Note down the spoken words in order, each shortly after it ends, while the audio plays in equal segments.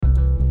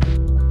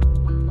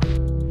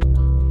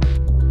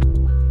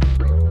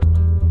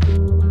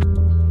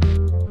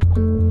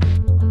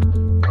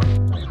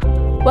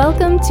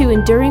Welcome to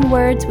Enduring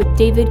Words with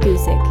David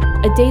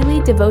Guzik, a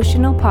daily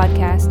devotional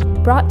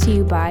podcast brought to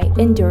you by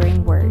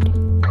Enduring Word.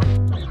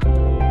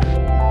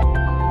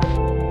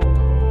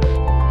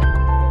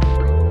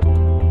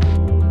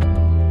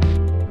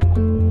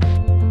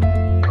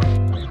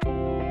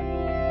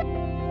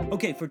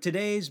 Okay, for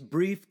today's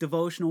brief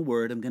devotional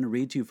word, I'm going to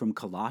read to you from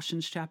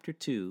Colossians chapter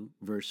 2,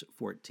 verse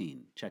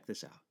 14. Check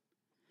this out.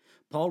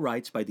 Paul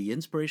writes, by the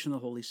inspiration of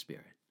the Holy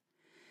Spirit,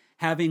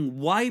 having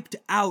wiped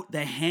out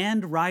the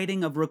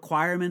handwriting of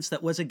requirements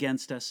that was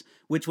against us,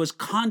 which was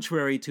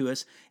contrary to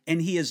us,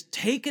 and he has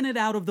taken it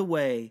out of the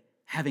way,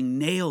 having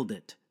nailed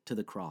it to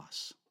the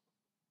cross.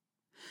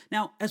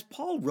 Now, as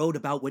Paul wrote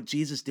about what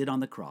Jesus did on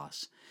the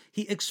cross,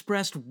 he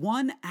expressed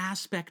one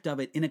aspect of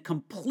it in a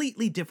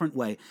completely different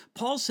way.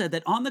 Paul said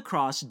that on the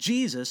cross,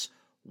 Jesus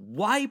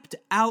wiped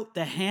out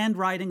the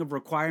handwriting of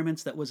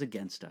requirements that was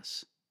against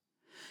us.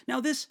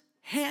 Now, this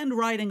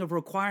handwriting of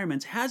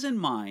requirements has in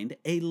mind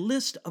a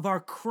list of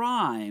our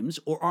crimes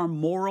or our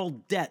moral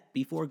debt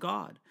before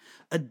God,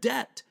 a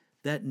debt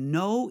that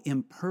no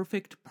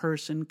imperfect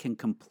person can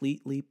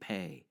completely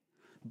pay.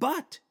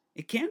 But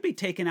it can be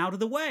taken out of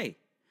the way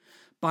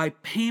by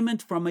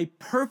payment from a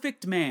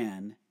perfect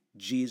man,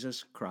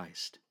 Jesus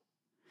Christ.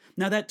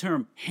 Now that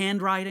term,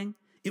 handwriting,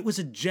 it was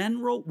a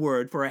general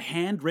word for a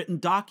handwritten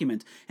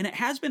document, and it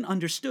has been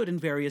understood in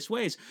various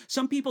ways.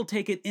 Some people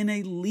take it in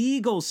a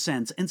legal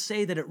sense and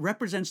say that it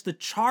represents the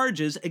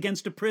charges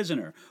against a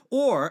prisoner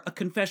or a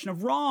confession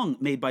of wrong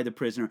made by the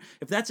prisoner.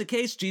 If that's the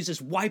case,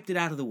 Jesus wiped it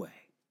out of the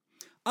way.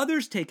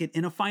 Others take it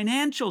in a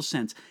financial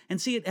sense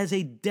and see it as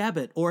a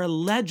debit or a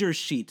ledger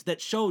sheet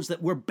that shows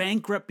that we're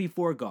bankrupt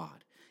before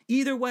God.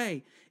 Either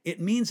way,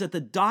 it means that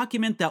the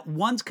document that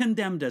once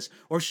condemned us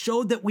or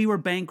showed that we were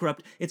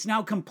bankrupt, it's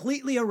now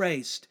completely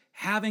erased,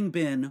 having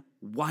been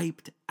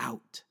wiped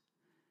out.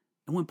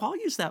 And when Paul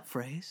used that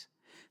phrase,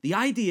 the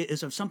idea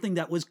is of something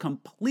that was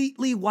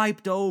completely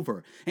wiped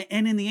over.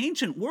 And in the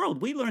ancient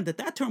world, we learned that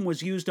that term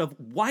was used of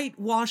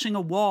whitewashing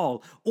a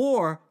wall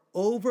or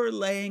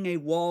overlaying a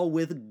wall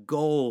with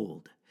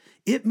gold.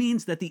 It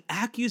means that the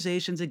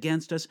accusations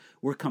against us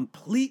were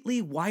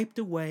completely wiped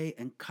away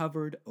and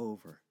covered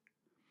over.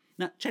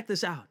 Now, check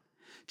this out.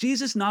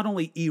 Jesus not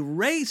only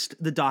erased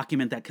the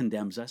document that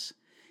condemns us,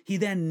 he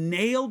then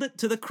nailed it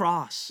to the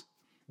cross.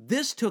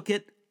 This took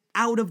it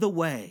out of the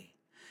way.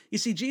 You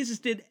see, Jesus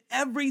did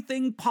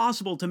everything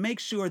possible to make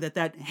sure that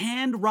that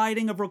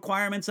handwriting of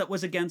requirements that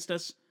was against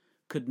us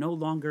could no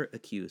longer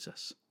accuse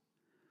us.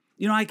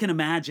 You know, I can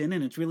imagine,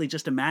 and it's really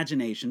just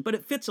imagination, but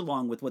it fits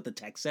along with what the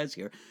text says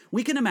here.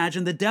 We can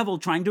imagine the devil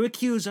trying to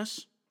accuse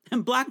us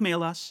and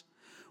blackmail us,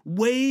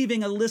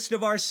 waving a list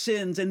of our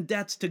sins and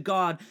debts to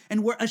God,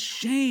 and we're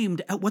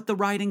ashamed at what the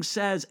writing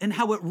says and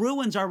how it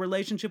ruins our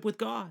relationship with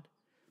God.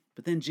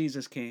 But then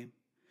Jesus came,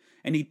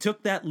 and he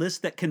took that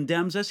list that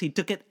condemns us, he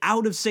took it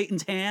out of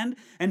Satan's hand,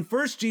 and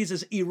first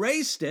Jesus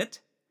erased it,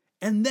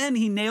 and then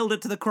he nailed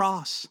it to the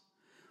cross.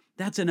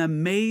 That's an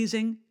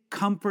amazing,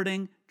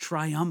 comforting,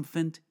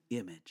 triumphant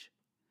image.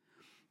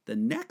 The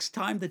next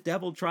time the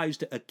devil tries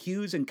to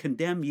accuse and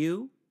condemn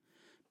you,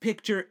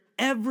 picture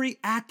every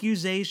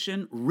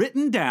accusation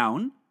written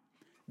down,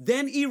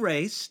 then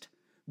erased,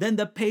 then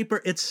the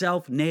paper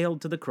itself nailed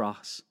to the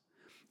cross.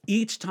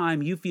 Each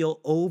time you feel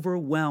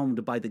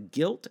overwhelmed by the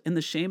guilt and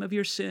the shame of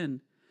your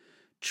sin,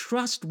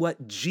 trust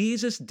what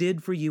Jesus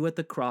did for you at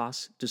the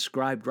cross,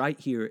 described right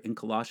here in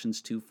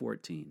Colossians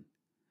 2:14.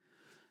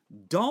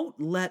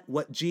 Don't let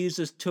what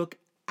Jesus took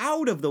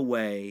out of the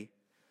way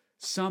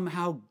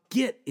somehow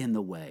get in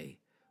the way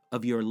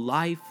of your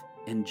life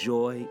and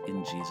joy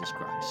in Jesus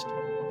Christ.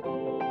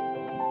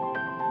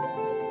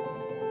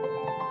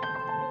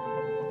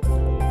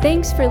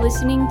 Thanks for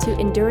listening to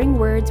Enduring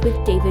Words with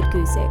David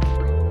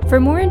Guzik. For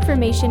more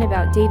information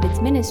about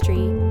David's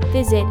ministry,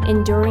 visit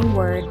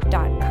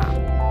enduringword.com.